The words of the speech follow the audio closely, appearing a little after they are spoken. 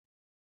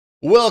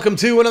Welcome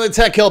to another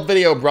Tech Help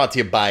video brought to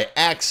you by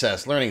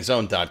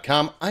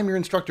accesslearningzone.com. I'm your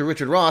instructor,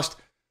 Richard Rost.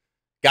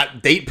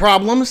 Got date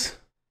problems?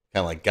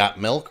 Kind of like got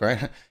milk,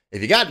 right?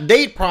 If you got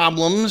date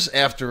problems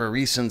after a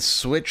recent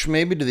switch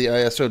maybe to the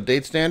ISO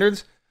date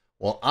standards,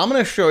 well, I'm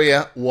going to show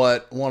you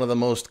what one of the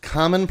most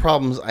common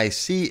problems I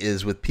see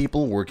is with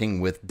people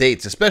working with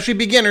dates, especially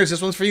beginners.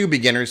 This one's for you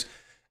beginners.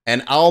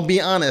 And I'll be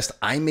honest,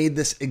 I made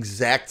this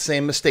exact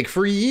same mistake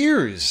for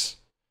years.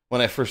 When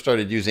I first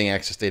started using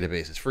Access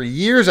databases. For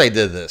years I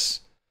did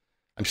this.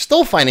 I'm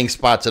still finding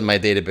spots in my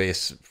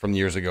database from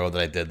years ago that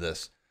I did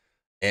this.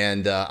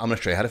 And I'm going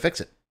to show you how to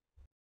fix it.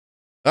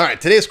 All right,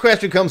 today's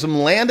question comes from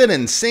Landon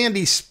in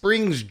Sandy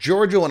Springs,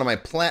 Georgia, one of my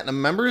Platinum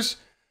members.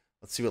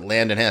 Let's see what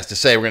Landon has to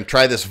say. We're going to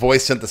try this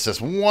voice synthesis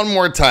one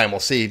more time.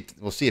 We'll see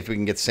if we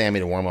can get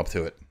Sammy to warm up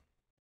to it.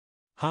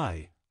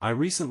 Hi, I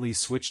recently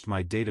switched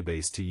my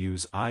database to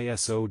use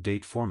ISO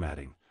date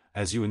formatting,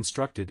 as you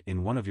instructed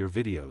in one of your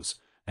videos.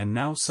 And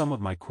now some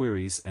of my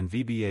queries and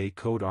VBA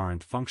code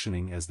aren't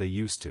functioning as they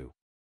used to.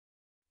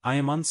 I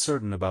am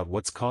uncertain about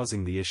what's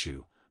causing the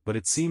issue, but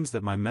it seems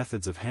that my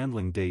methods of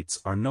handling dates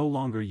are no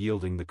longer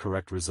yielding the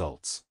correct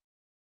results.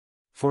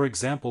 For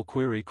example,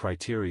 query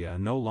criteria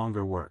no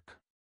longer work.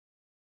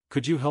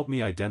 Could you help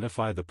me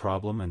identify the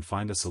problem and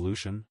find a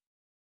solution?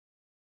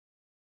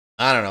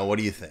 I don't know. What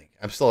do you think?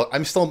 I'm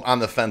still on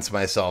the fence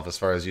myself as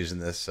far as using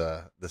this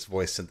this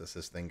voice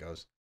synthesis thing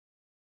goes.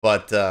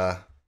 But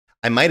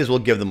I might as well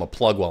give them a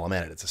plug while I'm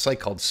at it. It's a site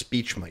called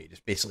Speechma. You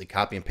just basically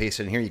copy and paste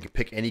it in here. You can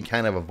pick any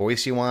kind of a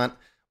voice you want,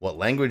 what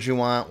language you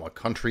want, what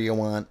country you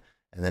want,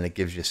 and then it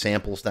gives you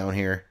samples down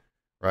here,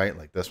 right?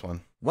 Like this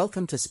one.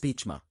 Welcome to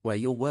Speechma, where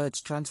your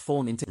words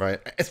transform into... Right.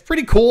 It's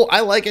pretty cool.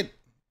 I like it.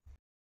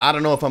 I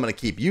don't know if I'm going to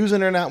keep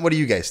using it or not. What do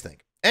you guys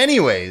think?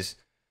 Anyways,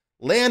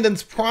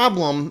 Landon's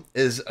problem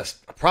is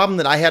a problem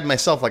that I had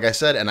myself, like I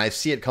said, and I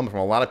see it coming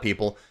from a lot of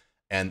people.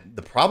 And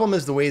the problem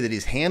is the way that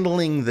he's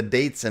handling the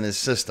dates in his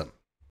system.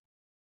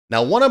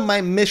 Now, one of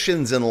my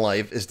missions in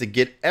life is to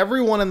get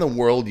everyone in the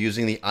world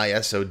using the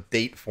ISO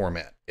date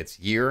format. It's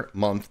year,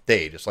 month,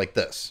 day, just like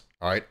this.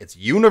 All right. It's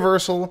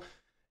universal.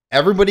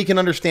 Everybody can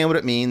understand what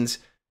it means.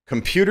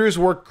 Computers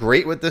work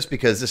great with this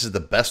because this is the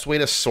best way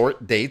to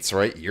sort dates,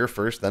 right? Year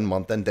first, then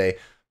month, then day.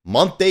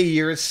 Month, day,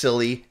 year is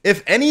silly.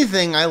 If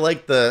anything, I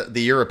like the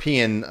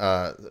European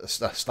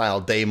style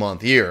day,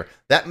 month, year.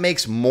 That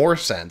makes more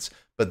sense,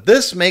 but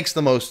this makes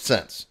the most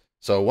sense.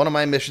 So one of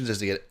my missions is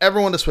to get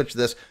everyone to switch to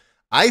this.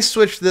 I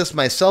switched this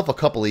myself a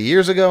couple of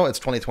years ago. It's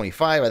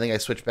 2025. I think I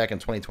switched back in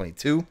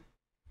 2022.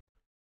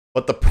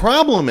 But the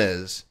problem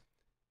is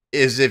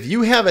if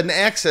you have an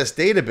Access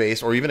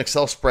database or even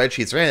Excel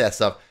spreadsheets or any of that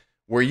stuff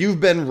where you've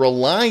been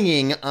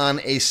relying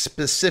on a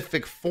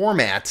specific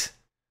format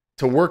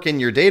to work in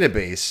your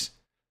database,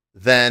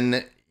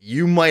 then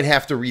you might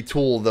have to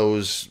retool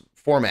those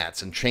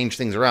formats and change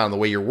things around the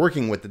way you're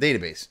working with the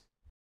database.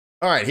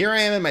 All right, here I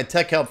am in my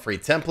Tech Help free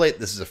template.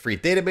 This is a free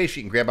database.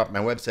 You can grab off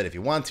my website if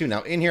you want to.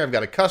 Now in here, I've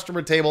got a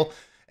customer table,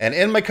 and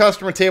in my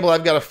customer table,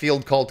 I've got a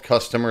field called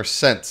Customer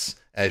Sense.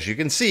 As you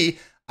can see,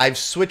 I've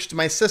switched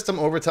my system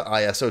over to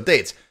ISO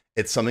dates.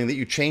 It's something that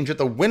you change at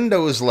the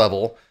Windows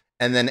level,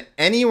 and then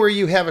anywhere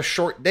you have a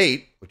short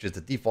date, which is the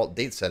default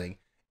date setting,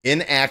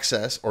 in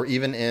Access or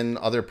even in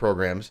other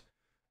programs,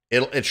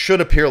 it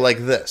should appear like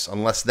this,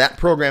 unless that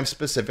program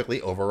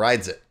specifically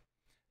overrides it.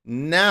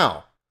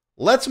 Now,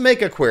 let's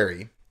make a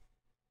query.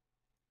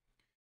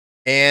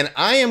 And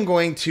I am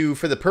going to,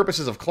 for the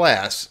purposes of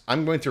class,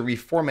 I'm going to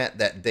reformat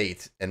that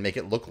date and make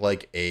it look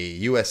like a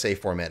USA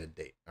formatted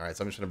date. All right,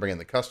 so I'm just going to bring in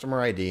the customer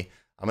ID.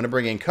 I'm going to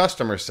bring in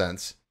customer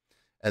sense,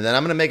 and then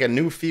I'm going to make a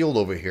new field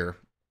over here.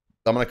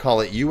 I'm going to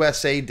call it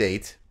USA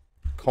date,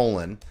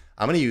 colon.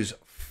 I'm going to use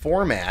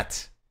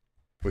format,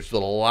 which is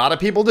what a lot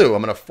of people do.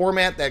 I'm going to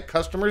format that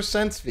customer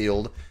sense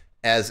field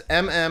as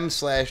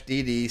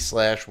mm/dd/yyyy.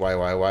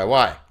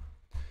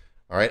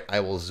 All right, I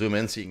will zoom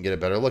in so you can get a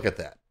better look at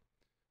that.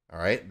 All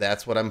right,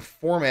 that's what I'm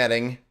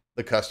formatting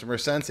the customer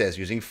sense as,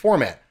 using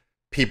format.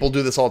 People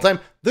do this all the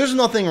time. There's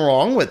nothing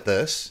wrong with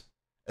this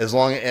as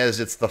long as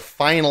it's the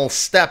final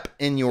step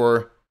in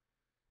your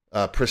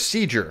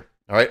procedure.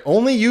 All right,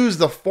 only use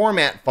the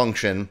format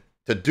function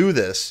to do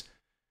this,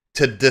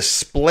 to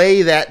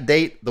display that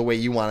date the way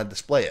you want to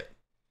display it.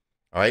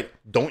 All right,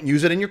 don't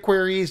use it in your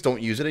queries.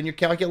 Don't use it in your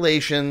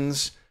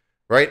calculations.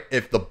 Right,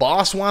 if the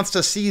boss wants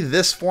to see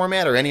this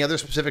format or any other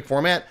specific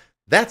format,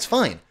 that's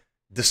fine.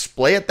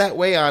 Display it that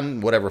way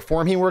on whatever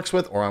form he works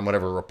with or on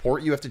whatever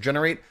report you have to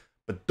generate,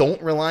 but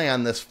don't rely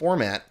on this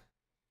format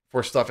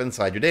for stuff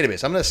inside your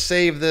database. I'm going to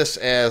save this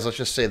as, let's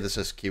just say this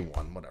is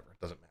Q1, whatever, it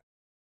doesn't matter.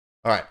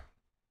 All right.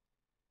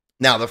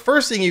 Now, the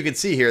first thing you can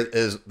see here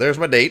is there's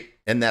my date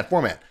in that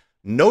format.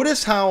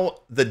 Notice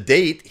how the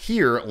date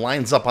here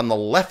lines up on the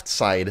left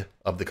side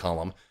of the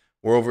column,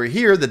 where over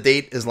here, the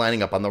date is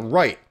lining up on the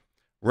right.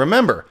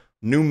 Remember,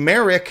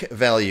 numeric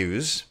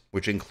values,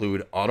 which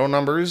include auto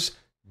numbers,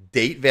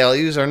 date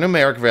values are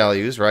numeric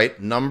values,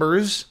 right?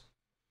 Numbers,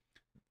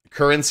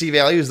 currency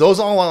values,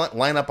 those all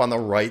line up on the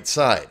right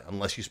side,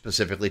 unless you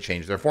specifically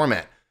change their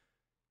format.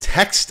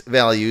 text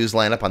values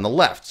line up on the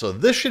left. So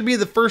this should be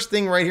the first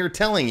thing right here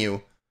telling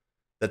you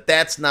that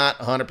that's not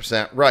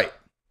 100% right.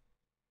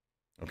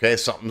 Okay,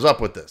 something's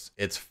up with this.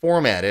 It's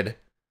formatted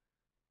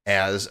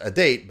as a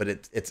date, but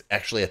it's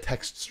actually a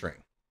text string.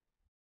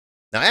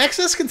 Now,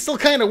 Access can still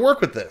kind of work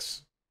with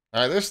this.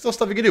 All right, there's still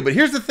stuff you can do. But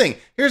here's the thing.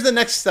 Here's the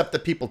next step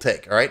that people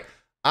take, all right?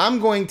 I'm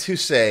going to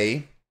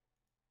say,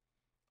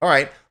 all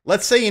right,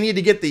 let's say you need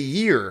to get the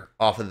year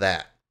off of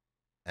that.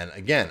 And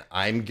again,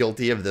 I'm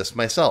guilty of this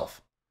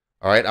myself.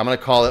 All right, I'm going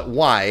to call it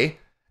Y,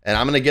 and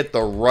I'm going to get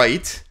the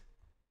right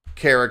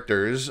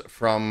characters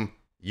from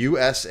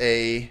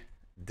USA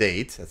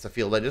date. That's the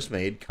field I just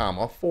made,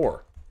 comma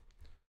 4.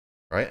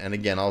 Right, and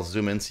again, I'll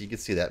zoom in so you can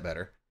see that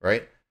better.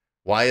 Right,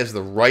 Y is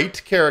the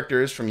right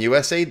characters from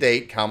USA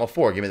date, comma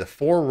 4. Give me the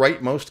 4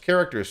 rightmost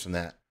characters from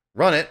that.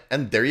 Run it,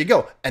 and there you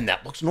go. And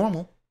that looks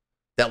normal.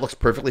 That looks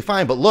perfectly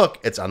fine. But look,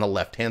 it's on the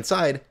left-hand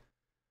side.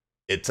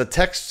 It's a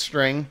text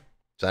string.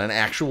 It's not an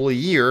actual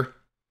year.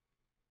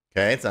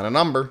 Okay, it's not a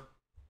number.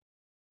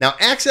 Now,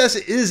 Access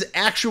is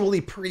actually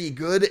pretty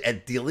good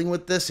at dealing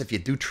with this if you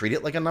do treat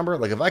it like a number.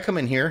 Like if I come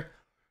in here,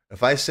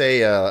 if I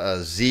say a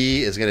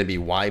Z is going to be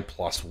Y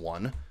plus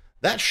 1,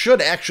 that should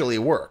actually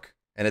work.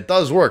 And it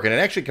does work, and it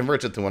actually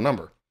converts it to a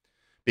number.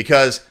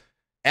 Because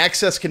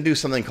Access can do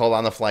something called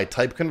on-the-fly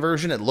type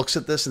conversion. It looks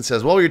at this and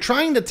says, well, you're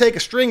trying to take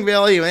a string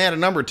value and add a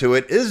number to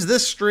it. Is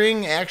this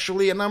string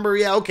actually a number?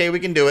 Yeah, okay, we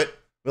can do it.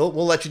 We'll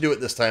let you do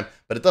it this time.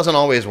 But it doesn't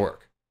always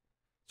work.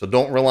 So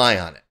don't rely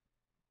on it.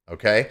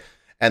 Okay?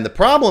 And the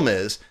problem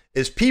is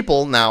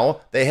people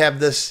now, they have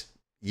this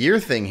year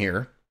thing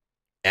here,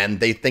 and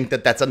they think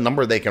that that's a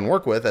number they can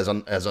work with as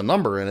a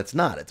number, and it's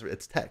not.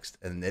 It's text,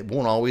 and it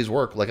won't always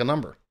work like a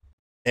number.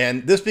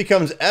 And this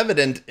becomes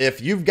evident if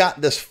you've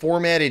got this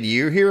formatted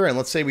year here, and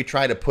let's say we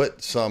try to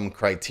put some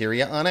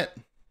criteria on it,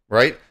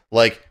 right?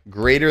 Like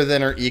greater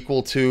than or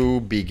equal to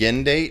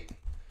begin date.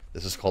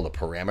 This is called a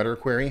parameter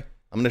query.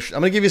 I'm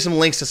gonna give you some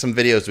links to some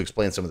videos to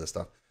explain some of this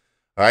stuff.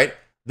 All right.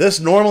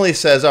 This normally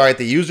says, all right,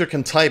 the user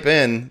can type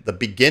in the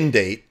begin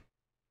date,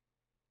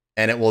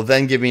 and it will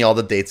then give me all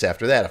the dates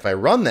after that. If I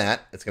run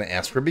that, it's going to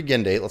ask for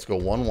begin date. Let's go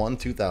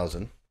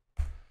 1/1/2000.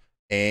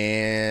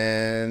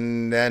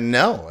 And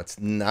no, it's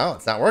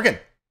not working.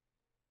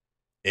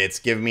 It's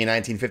giving me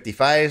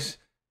 1955s,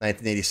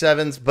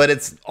 1987s, but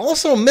it's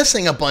also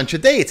missing a bunch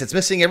of dates. It's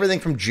missing everything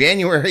from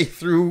January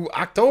through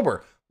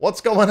October.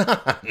 What's going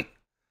on?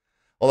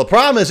 Well, the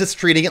problem is it's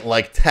treating it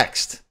like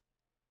text.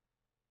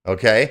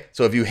 Okay,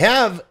 so if you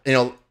have,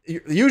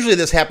 usually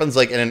this happens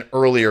like in an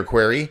earlier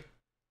query,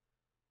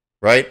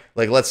 right?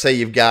 Like let's say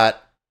you've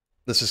got,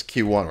 this is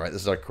Q1, right?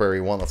 This is our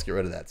query 1. Let's get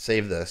rid of that.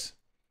 Save this.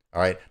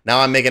 All right, now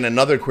I'm making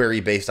another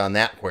query based on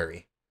that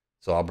query.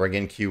 So I'll bring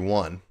in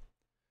Q1, and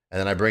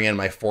then I bring in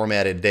my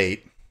formatted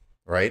date,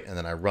 right? And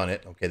then I run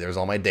it. Okay, there's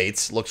all my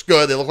dates. Looks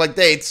good. They look like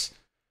dates.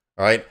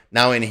 All right,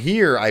 now in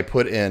here I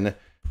put in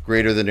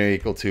greater than or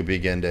equal to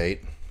begin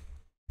date,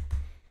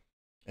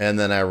 and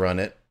then I run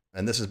it.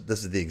 And this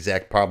is the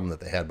exact problem that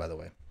they had, by the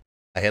way.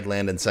 I had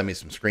Landon send me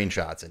some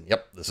screenshots, and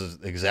yep, this is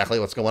exactly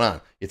what's going on.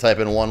 You type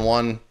in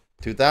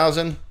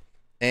 1/1/2000,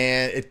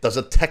 and it does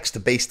a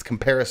text-based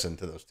comparison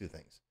to those two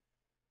things.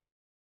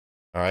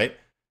 All right,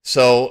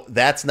 so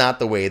that's not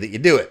the way that you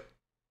do it.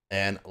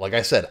 And like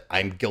I said,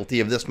 I'm guilty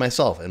of this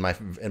myself. In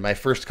my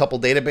first couple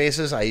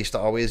databases, I used to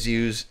always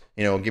use,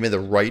 give me the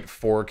right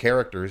 4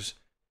 characters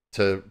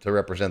to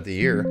represent the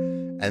year,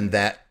 and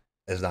that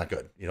is not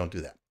good. You don't do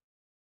that.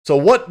 So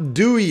what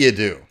do you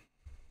do?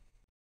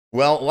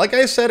 Well, like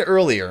I said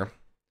earlier,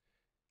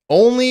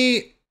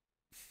 only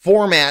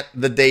format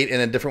the date in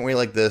a different way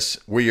like this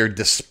where you're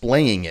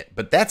displaying it.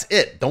 But that's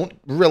it. Don't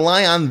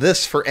rely on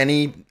this for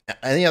any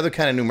other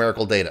kind of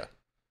numerical data.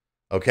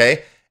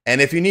 Okay? And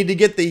if you need to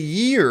get the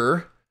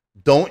year,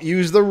 don't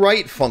use the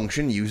right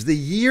function. Use the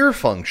year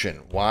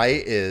function.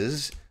 Y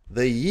is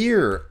the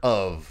year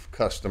of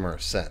customer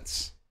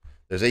sense.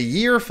 There's a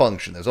year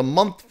function. There's a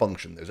month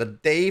function. There's a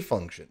day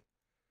function.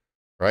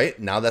 Right?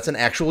 Now that's an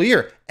actual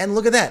year. And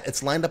look at that.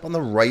 It's lined up on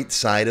the right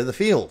side of the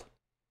field.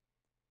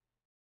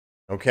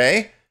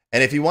 Okay?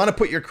 And if you want to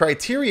put your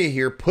criteria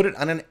here, put it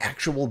on an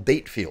actual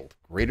date field.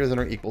 Greater than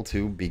or equal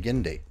to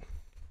begin date.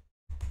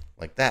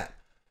 Like that.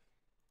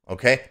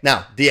 Okay?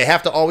 Now, do you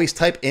have to always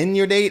type in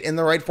your date in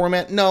the right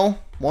format? No.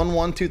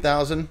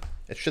 1/1/2000.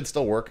 It should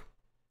still work.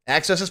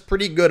 Access is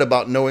pretty good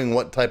about knowing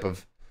what type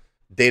of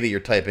data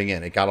you're typing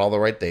in. It got all the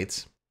right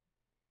dates.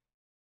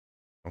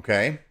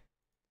 Okay?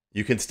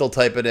 You can still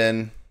type it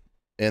in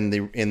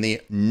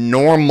the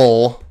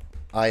normal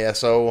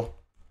ISO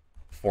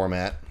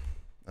format.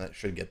 That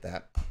should get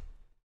that.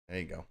 There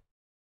you go.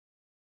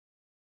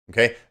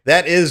 Okay,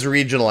 that is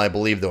regional, I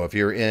believe, though. If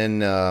you're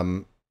in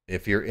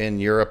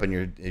Europe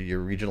and your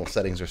regional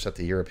settings are set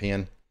to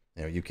European,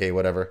 UK,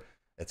 whatever,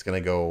 it's going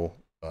to go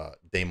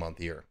day, month,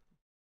 year.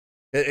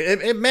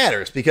 It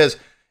matters because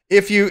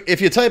if you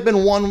type in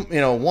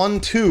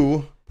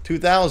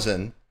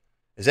 1/2/2000.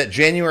 Is that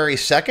January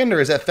 2nd or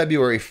is that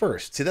February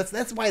 1st? See,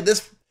 that's why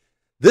this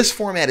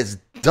format is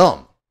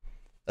dumb.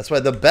 That's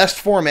why the best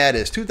format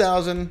is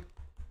 2000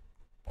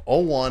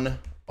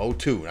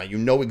 0102. Now you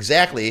know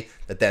exactly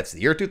that that's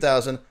the year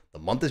 2000, the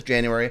month is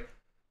January,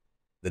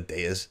 the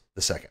day is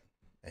the 2nd.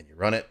 And you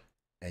run it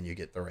and you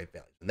get the right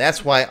values. And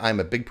that's why I'm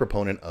a big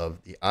proponent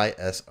of the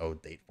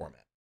ISO date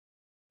format.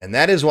 And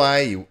that is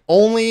why you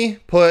only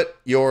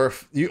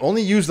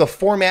use the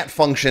format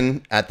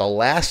function at the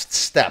last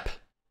step.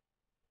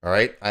 All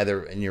right,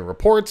 either in your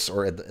reports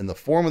or in the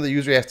form of the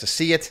user has to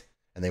see it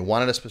and they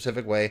want it a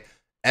specific way.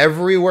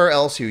 Everywhere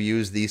else you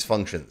use these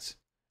functions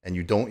and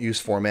you don't use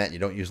format, you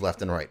don't use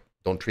left and right.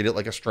 Don't treat it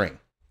like a string.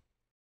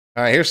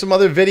 All right, here's some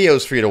other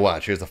videos for you to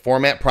watch. Here's the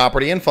format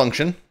property and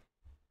function.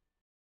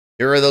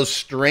 Here are those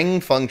string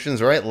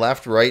functions, right?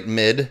 Left, right,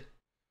 mid.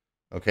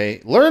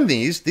 Okay, learn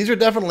these. These are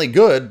definitely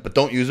good, but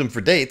don't use them for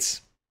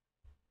dates.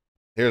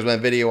 Here's my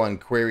video on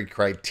query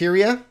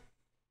criteria.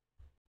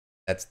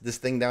 That's this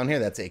thing down here.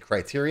 That's a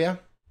criteria.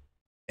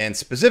 And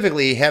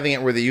specifically, having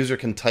it where the user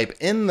can type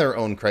in their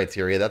own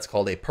criteria, that's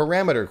called a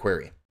parameter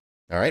query.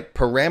 All right,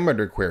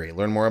 parameter query.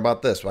 Learn more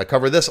about this. I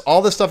cover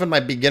all this stuff in my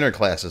beginner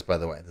classes, by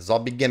the way. This is all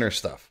beginner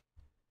stuff.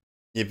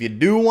 If you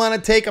do want to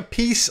take a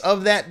piece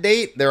of that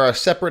date, there are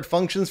separate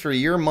functions for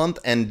year, month,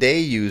 and day.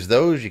 Use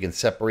those. You can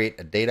separate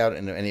a date out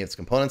into any of its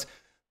components.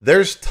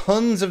 There's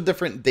tons of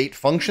different date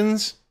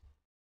functions.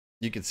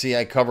 You can see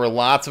I cover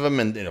lots of them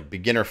in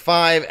beginner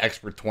 5,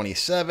 expert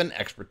 27,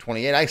 expert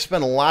 28. I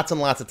spend lots and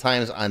lots of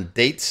times on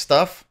date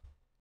stuff.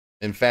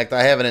 In fact,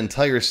 I have an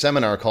entire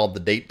seminar called the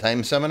Date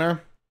Time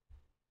Seminar,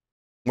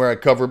 where I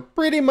cover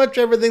pretty much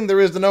everything there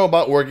is to know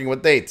about working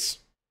with dates.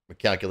 We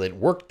calculate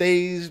work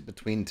days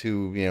between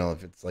two,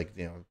 if it's like,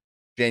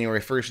 January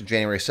 1st and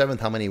January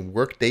 7th, how many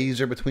work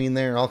days are between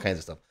there, all kinds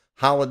of stuff.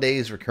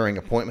 Holidays, recurring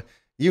appointment,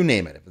 you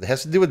name it. If it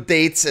has to do with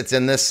dates, it's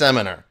in this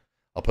seminar.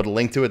 I'll put a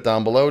link to it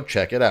down below.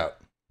 Check it out.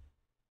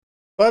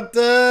 But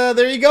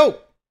there you go.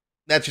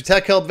 That's your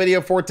tech help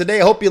video for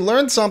today. I hope you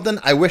learned something.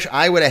 I wish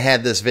I would have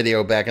had this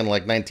video back in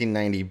like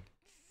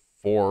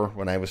 1994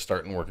 when I was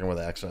starting working with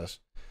Access.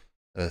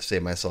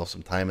 Save myself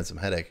some time and some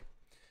headache.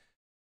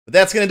 But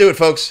that's going to do it,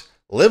 folks.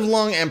 Live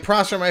long and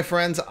prosper, my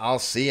friends. I'll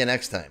see you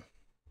next time.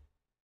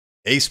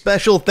 A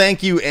special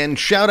thank you and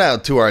shout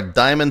out to our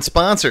diamond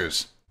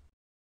sponsors.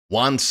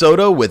 Juan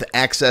Soto with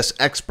Access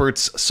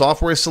Experts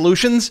Software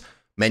Solutions,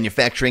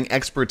 manufacturing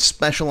experts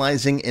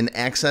specializing in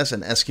Access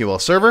and SQL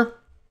Server.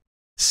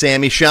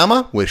 Sammy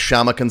Shama with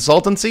Shama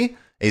Consultancy,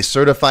 a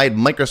certified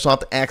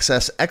Microsoft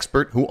Access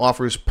expert who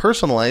offers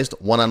personalized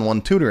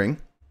one-on-one tutoring.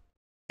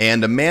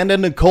 And Amanda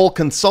Nicole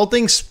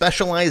Consulting,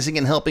 specializing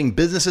in helping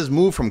businesses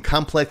move from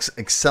complex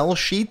Excel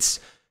sheets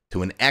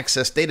to an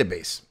Access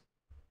database.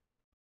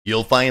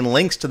 You'll find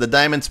links to the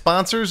diamond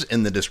sponsors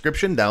in the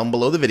description down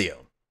below the video.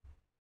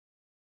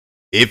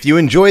 If you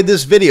enjoyed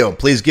this video,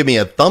 please give me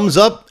a thumbs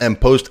up and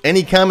post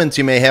any comments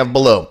you may have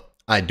below.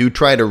 I do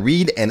try to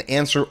read and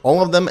answer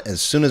all of them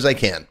as soon as I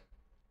can.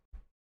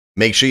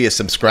 Make sure you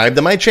subscribe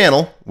to my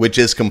channel, which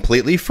is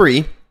completely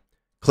free.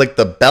 Click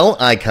the bell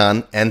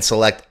icon and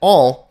select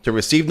all to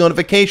receive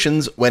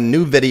notifications when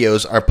new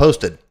videos are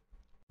posted.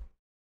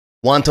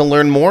 Want to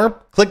learn more?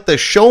 Click the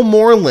Show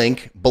More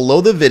link below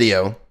the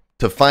video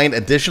to find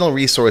additional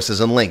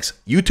resources and links.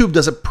 YouTube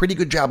does a pretty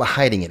good job of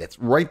hiding it. It's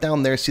right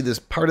down there. See this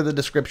part of the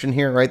description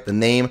here, right? The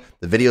name,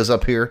 the video's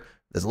up here.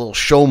 There's a little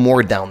Show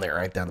More down there,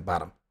 right down the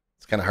bottom.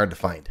 It's kind of hard to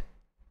find.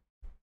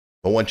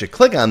 But once you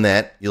click on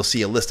that, you'll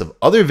see a list of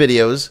other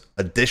videos,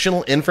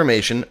 additional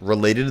information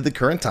related to the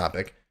current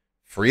topic,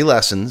 free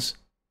lessons,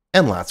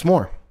 and lots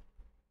more.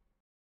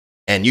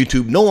 And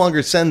YouTube no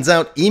longer sends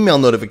out email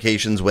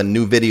notifications when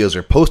new videos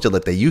are posted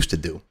like they used to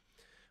do.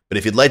 But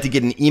if you'd like to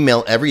get an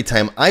email every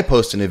time I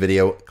post a new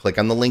video, click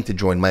on the link to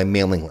join my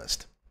mailing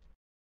list.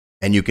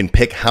 And you can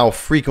pick how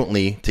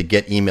frequently to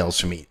get emails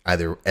from me,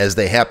 either as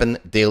they happen,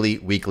 daily,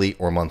 weekly,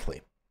 or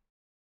monthly.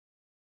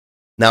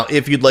 Now,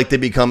 if you'd like to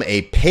become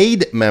a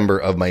paid member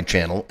of my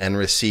channel and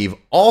receive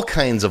all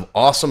kinds of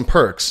awesome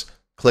perks,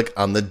 click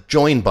on the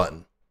Join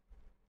button.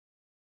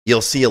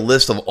 You'll see a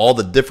list of all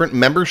the different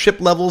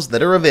membership levels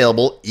that are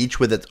available,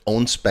 each with its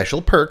own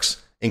special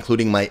perks,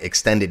 including my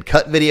extended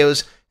cut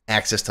videos,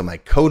 access to my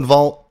code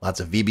vault, lots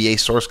of VBA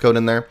source code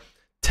in there,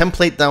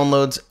 template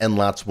downloads, and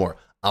lots more.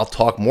 I'll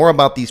talk more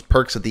about these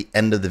perks at the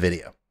end of the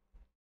video.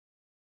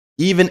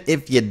 Even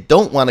if you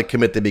don't want to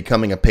commit to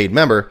becoming a paid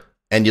member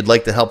and you'd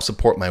like to help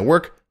support my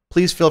work,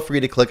 please feel free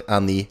to click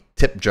on the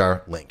tip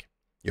jar link.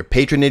 Your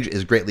patronage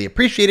is greatly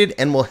appreciated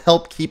and will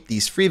help keep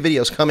these free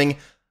videos coming.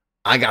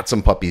 I got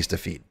some puppies to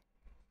feed.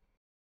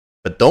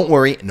 But don't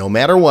worry, no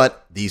matter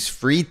what, these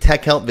free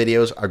tech help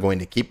videos are going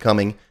to keep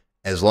coming.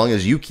 As long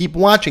as you keep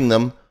watching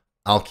them,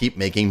 I'll keep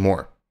making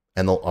more,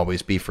 and they'll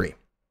always be free.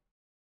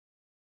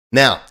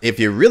 Now, if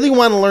you really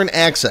want to learn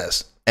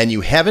Access and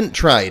you haven't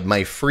tried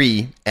my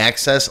free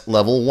Access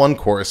Level 1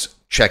 course,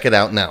 check it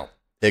out now.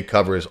 It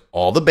covers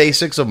all the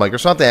basics of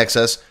Microsoft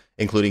Access,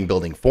 including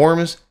building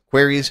forms,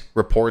 queries,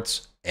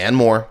 reports, and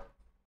more.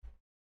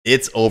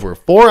 It's over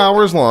 4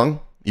 hours long.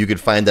 You can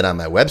find it on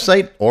my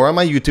website or on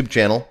my YouTube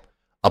channel.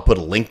 I'll put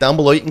a link down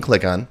below you can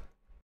click on.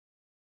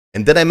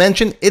 And did I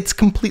mention it's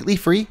completely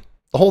free?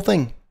 The whole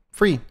thing,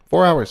 free,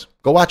 4 hours.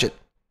 Go watch it.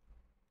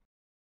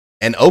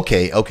 And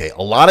okay,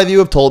 a lot of you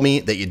have told me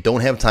that you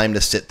don't have time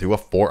to sit through a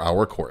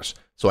 4-hour course.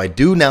 So I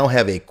do now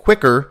have a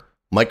quicker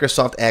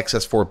Microsoft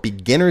Access for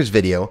Beginners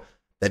video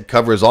that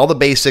covers all the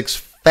basics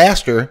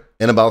faster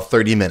in about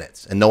 30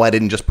 minutes. And no, I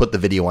didn't just put the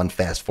video on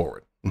fast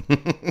forward,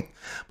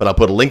 but I'll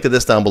put a link to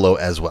this down below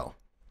as well.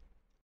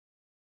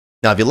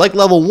 Now, if you like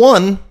level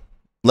 1,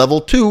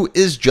 level 2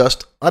 is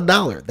just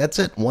 $1. That's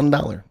it,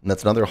 $1. And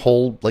that's another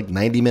whole like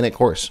 90-minute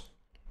course.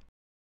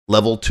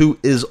 Level 2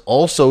 is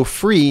also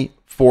free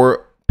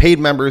for paid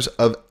members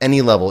of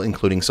any level,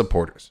 including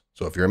supporters.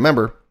 So if you're a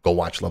member, go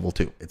watch level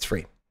 2. It's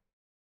free.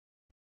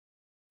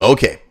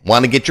 Okay,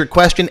 want to get your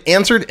question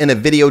answered in a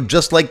video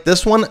just like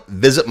this one?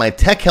 Visit my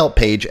tech help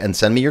page and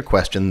send me your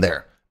question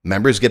there.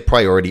 Members get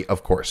priority,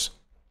 of course.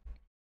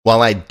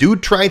 While I do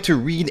try to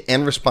read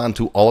and respond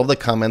to all of the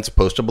comments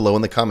posted below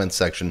in the comments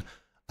section,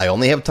 I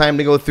only have time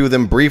to go through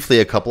them briefly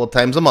a couple of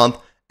times a month,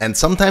 and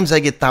sometimes I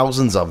get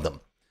thousands of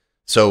them.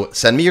 So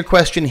send me your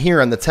question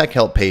here on the tech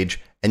help page,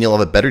 and you'll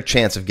have a better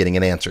chance of getting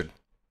it answered.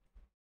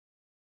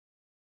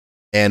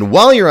 And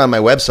while you're on my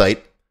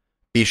website,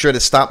 be sure to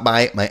stop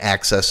by my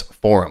Access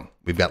forum.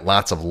 We've got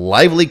lots of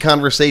lively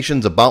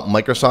conversations about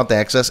Microsoft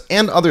Access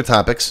and other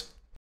topics.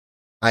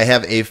 I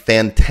have a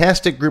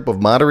fantastic group of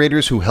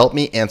moderators who help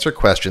me answer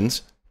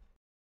questions.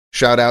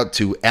 Shout out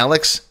to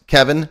Alex,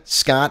 Kevin,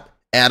 Scott,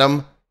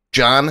 Adam,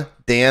 John,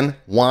 Dan,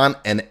 Juan,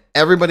 and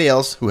everybody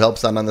else who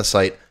helps out on the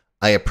site.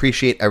 I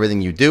appreciate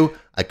everything you do.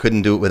 I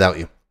couldn't do it without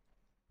you.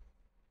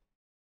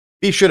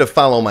 Be sure to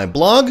follow my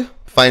blog,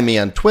 find me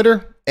on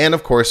Twitter, and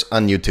of course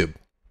on YouTube.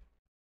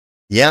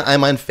 Yeah,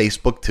 I'm on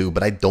Facebook too,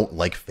 but I don't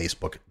like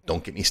Facebook.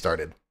 Don't get me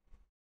started.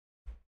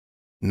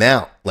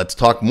 Now, let's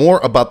talk more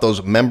about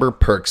those member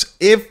perks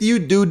if you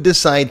do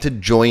decide to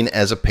join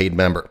as a paid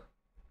member.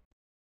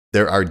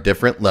 There are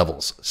different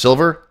levels: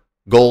 silver,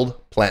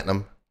 gold,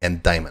 platinum,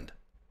 and diamond.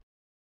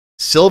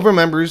 Silver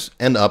members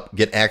and up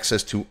get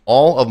access to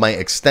all of my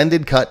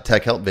extended cut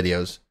tech help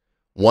videos,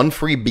 one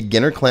free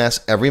beginner class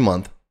every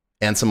month,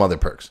 and some other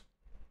perks.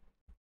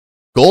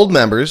 Gold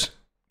members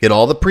get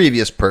all the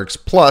previous perks,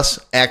 plus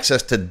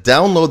access to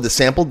download the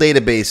sample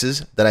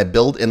databases that I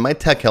build in my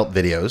tech help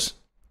videos,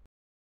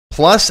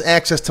 plus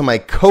access to my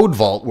code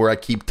vault where I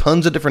keep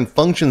tons of different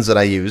functions that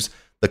I use,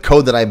 the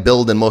code that I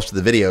build in most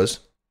of the videos.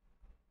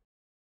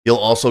 You'll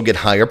also get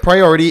higher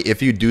priority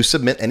if you do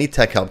submit any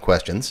tech help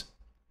questions.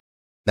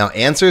 Now,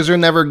 answers are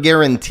never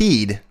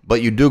guaranteed,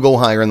 but you do go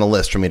higher in the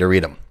list for me to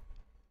read them.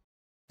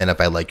 And if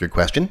I like your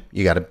question,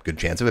 you got a good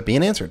chance of it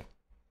being answered.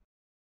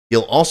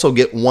 You'll also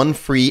get one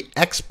free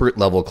expert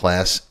level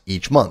class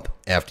each month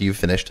after you've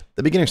finished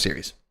the beginner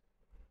series.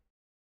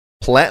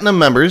 Platinum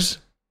members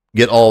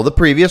get all the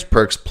previous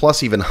perks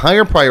plus even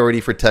higher priority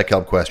for tech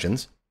help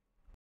questions.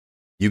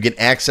 You get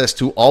access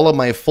to all of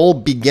my full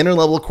beginner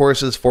level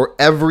courses for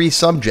every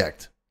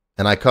subject.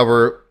 And I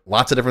cover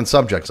lots of different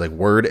subjects like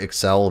Word,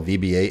 Excel,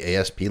 VBA,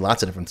 ASP,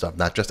 lots of different stuff,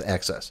 not just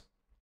Access.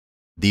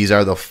 These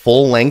are the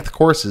full-length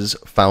courses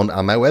found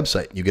on my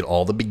website. You get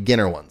all the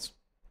beginner ones.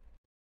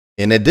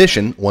 In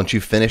addition, once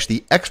you finish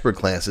the expert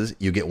classes,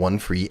 you get one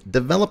free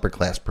developer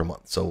class per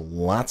month. So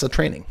lots of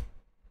training.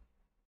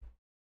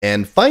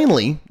 And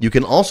finally, you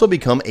can also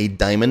become a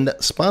Diamond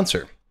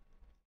sponsor.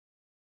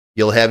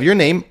 You'll have your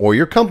name or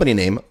your company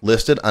name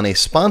listed on a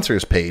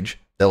sponsors page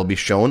that will be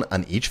shown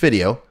on each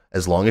video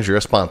as long as you're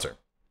a sponsor.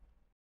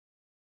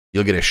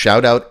 You'll get a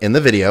shout out in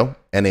the video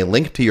and a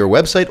link to your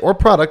website or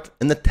product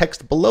in the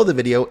text below the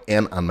video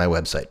and on my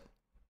website.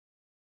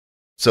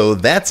 So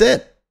that's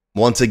it.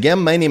 Once again,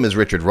 my name is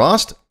Richard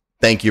Rost.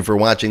 Thank you for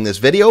watching this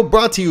video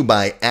brought to you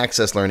by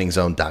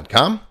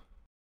AccessLearningZone.com.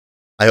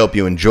 I hope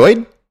you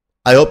enjoyed.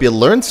 I hope you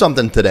learned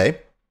something today.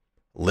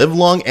 Live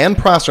long and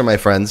prosper, my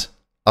friends.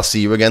 I'll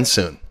see you again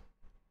soon.